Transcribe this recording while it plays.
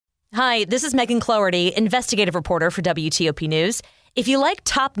Hi, this is Megan Cloherty, investigative reporter for WTOP News. If you like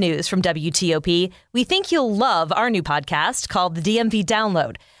top news from WTOP, we think you'll love our new podcast called The DMV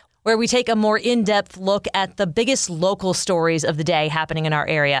Download, where we take a more in-depth look at the biggest local stories of the day happening in our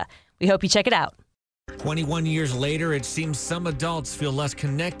area. We hope you check it out. 21 years later, it seems some adults feel less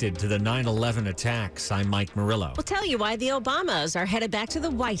connected to the 9/11 attacks. I'm Mike Murillo. We'll tell you why the Obamas are headed back to the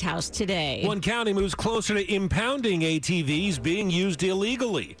White House today. One county moves closer to impounding ATVs being used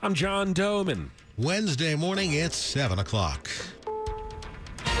illegally. I'm John Doman. Wednesday morning, it's 7 o'clock.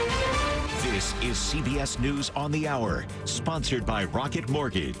 This is CBS News on the Hour, sponsored by Rocket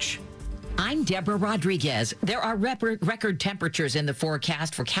Mortgage. I'm Deborah Rodriguez. There are record temperatures in the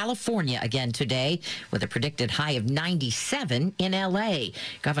forecast for California again today, with a predicted high of 97 in L.A.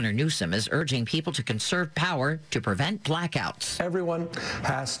 Governor Newsom is urging people to conserve power to prevent blackouts. Everyone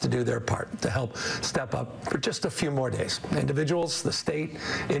has to do their part to help step up for just a few more days. Individuals, the state,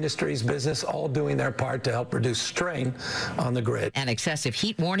 industries, business, all doing their part to help reduce strain on the grid. An excessive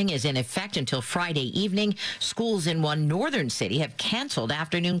heat warning is in effect until Friday evening. Schools in one northern city have canceled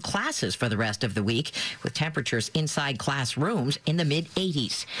afternoon classes for the rest of the week, with temperatures inside classrooms in the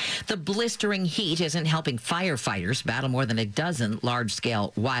mid-80s. The blistering heat isn't helping firefighters battle more than a dozen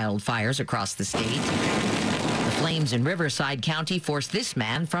large-scale wildfires across the state. The flames in Riverside County forced this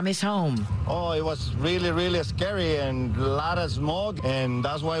man from his home. Oh, it was really, really scary and a lot of smoke, and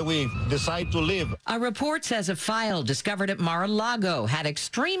that's why we decided to leave. A report says a file discovered at Mar-a-Lago had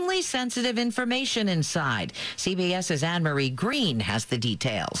extremely sensitive information inside. CBS's Anne-Marie Green has the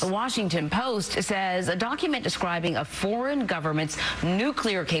details. The Washington Post says a document describing a foreign government's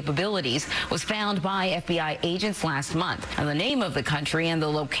nuclear capabilities was found by FBI agents last month. And the name of the country and the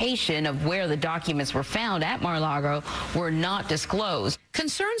location of where the documents were found at Mar-a-Lago were not disclosed.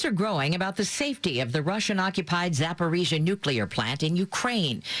 Concerns are growing about the safety of the Russian-occupied Zaporizhzhia nuclear plant in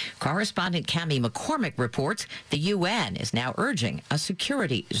Ukraine. Correspondent Cami McCormick reports the UN is now urging a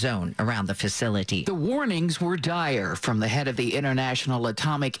security zone around the facility. The warnings were dire from the head of the International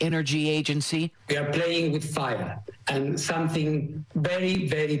Atomic Energy Agency. We are playing with fire, and something very,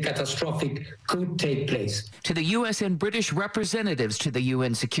 very catastrophic could take place. To the U.S. and British representatives to the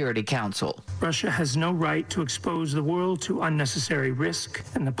UN Security Council. Russia has no right to expose the world to unnecessary risk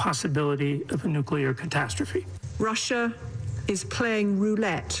and the possibility of a nuclear catastrophe. Russia is playing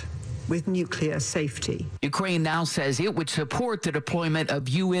roulette with nuclear safety. Ukraine now says it would support the deployment of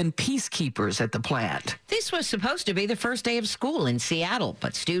UN peacekeepers at the plant. This was supposed to be the first day of school in Seattle,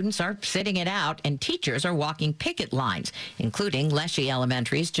 but students are sitting it out and teachers are walking picket lines, including Leshy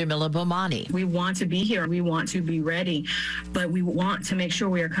Elementary's Jamila Bomani. We want to be here. We want to be ready, but we want to make sure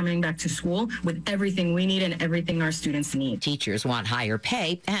we are coming back to school with everything we need and everything our students need. Teachers want higher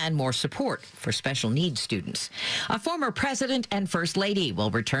pay and more support for special needs students. A former president and first lady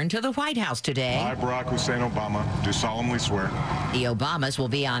will return to the White House today. I, Barack Hussein Obama, do solemnly swear. The Obamas will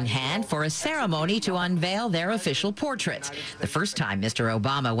be on hand for a ceremony to unveil their official portraits. The first time Mr.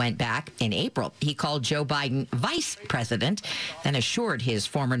 Obama went back in April, he called Joe Biden vice president, then assured his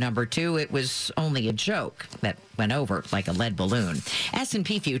former number two it was only a joke that went over like a lead balloon.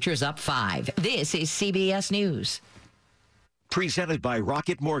 S&P futures up 5. This is CBS News. Presented by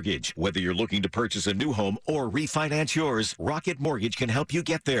Rocket Mortgage. Whether you're looking to purchase a new home or refinance yours, Rocket Mortgage can help you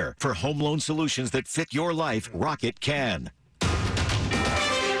get there. For home loan solutions that fit your life, Rocket can.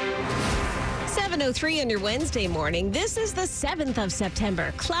 7:03 on your Wednesday morning. This is the 7th of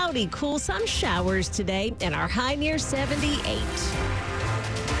September. Cloudy, cool, some showers today, and our high near 78.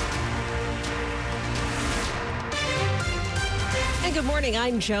 And good morning,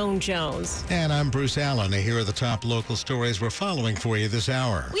 I'm Joan Jones. And I'm Bruce Allen. Here are the top local stories we're following for you this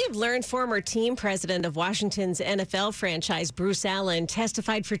hour. We have learned former team president of Washington's NFL franchise, Bruce Allen,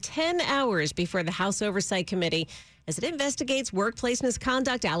 testified for 10 hours before the House Oversight Committee as it investigates workplace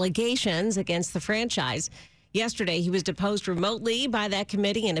misconduct allegations against the franchise. Yesterday, he was deposed remotely by that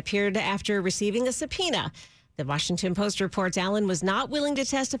committee and appeared after receiving a subpoena. The Washington Post reports Allen was not willing to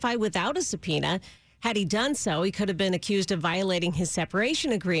testify without a subpoena. Had he done so, he could have been accused of violating his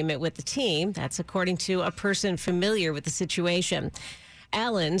separation agreement with the team. That's according to a person familiar with the situation.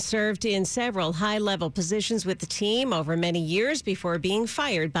 Allen served in several high-level positions with the team over many years before being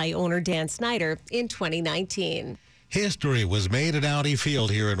fired by owner Dan Snyder in 2019. History was made at Audi Field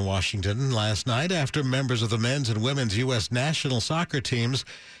here in Washington last night after members of the men's and women's U.S. national soccer teams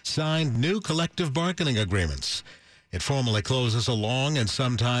signed new collective bargaining agreements. It formally closes a long and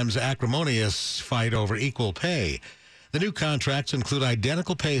sometimes acrimonious fight over equal pay. The new contracts include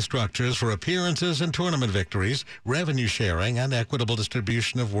identical pay structures for appearances and tournament victories, revenue sharing, and equitable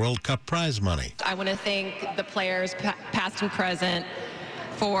distribution of World Cup prize money. I want to thank the players, past and present,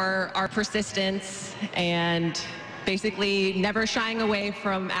 for our persistence and basically never shying away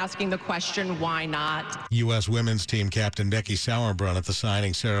from asking the question, why not? U.S. women's team captain Becky Sauerbrunn at the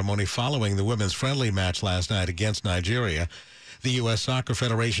signing ceremony following the women's friendly match last night against Nigeria. The U.S. Soccer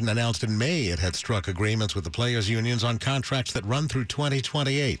Federation announced in May it had struck agreements with the players' unions on contracts that run through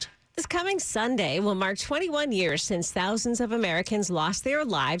 2028. This coming Sunday will mark 21 years since thousands of Americans lost their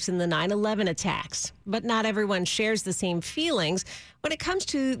lives in the 9/11 attacks. But not everyone shares the same feelings when it comes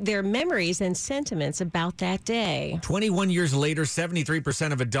to their memories and sentiments about that day. 21 years later,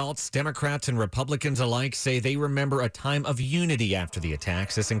 73% of adults, Democrats and Republicans alike, say they remember a time of unity after the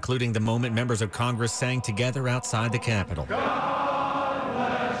attacks, this including the moment members of Congress sang together outside the Capitol.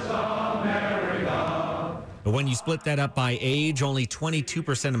 But when you split that up by age, only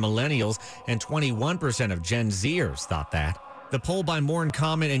 22% of millennials and 21% of Gen Zers thought that. The poll by More in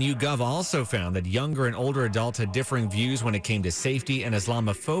Common and YouGov also found that younger and older adults had differing views when it came to safety and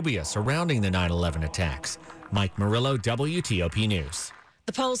Islamophobia surrounding the 9/11 attacks. Mike Murillo, WTOP News.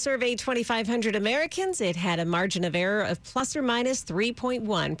 The poll surveyed 2,500 Americans. It had a margin of error of plus or minus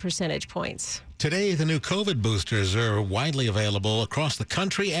 3.1 percentage points. Today, the new COVID boosters are widely available across the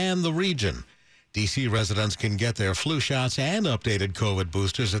country and the region. D.C. residents can get their flu shots and updated COVID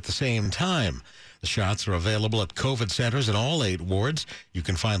boosters at the same time. The shots are available at COVID centers in all 8 wards. You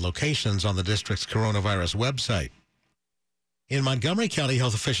can find locations on the district's coronavirus website. In Montgomery County,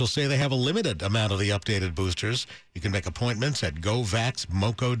 health officials say they have a limited amount of the updated boosters. You can make appointments at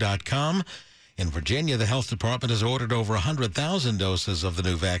govaxmoco.com. In Virginia, the health department has ordered over 100,000 doses of the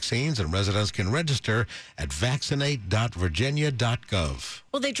new vaccines, and residents can register at vaccinate.virginia.gov.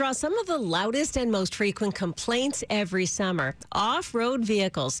 Well, they draw some of the loudest and most frequent complaints every summer. Off-road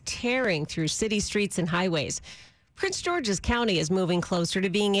vehicles tearing through city streets and highways. Prince George's County is moving closer to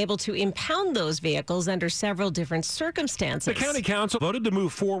being able to impound those vehicles under several different circumstances. The county council voted to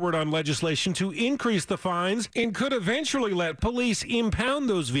move forward on legislation to increase the fines and could eventually let police impound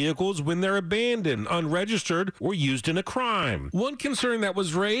those vehicles when they're abandoned, unregistered, or used in a crime. One concern that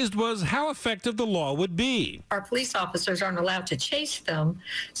was raised was how effective the law would be. Our police officers aren't allowed to chase them,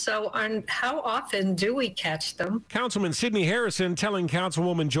 so how often do we catch them? Councilman Sidney Harrison telling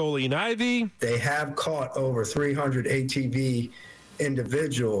Councilwoman Jolene Ivey, they have caught over 300 ATV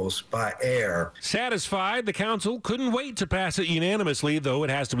individuals by air. Satisfied, the council couldn't wait to pass it unanimously, though it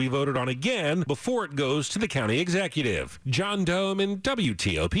has to be voted on again before it goes to the county executive. John Doman,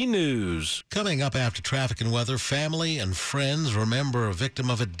 WTOP News. Coming up after traffic and weather, family and friends remember a victim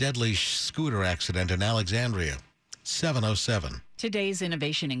of a deadly scooter accident in Alexandria. 7:07. Today's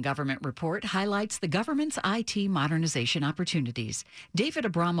Innovation in Government report highlights the government's IT modernization opportunities. David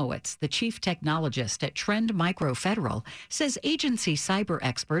Abramowitz, the chief technologist at Trend Micro Federal, says agency cyber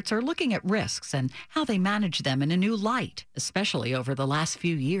experts are looking at risks and how they manage them in a new light, especially over the last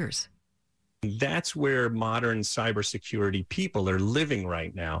few years. That's where modern cybersecurity people are living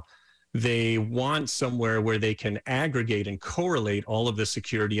right now. They want somewhere where they can aggregate and correlate all of the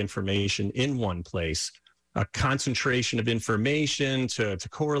security information in one place. A concentration of information to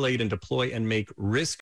correlate and deploy and make risk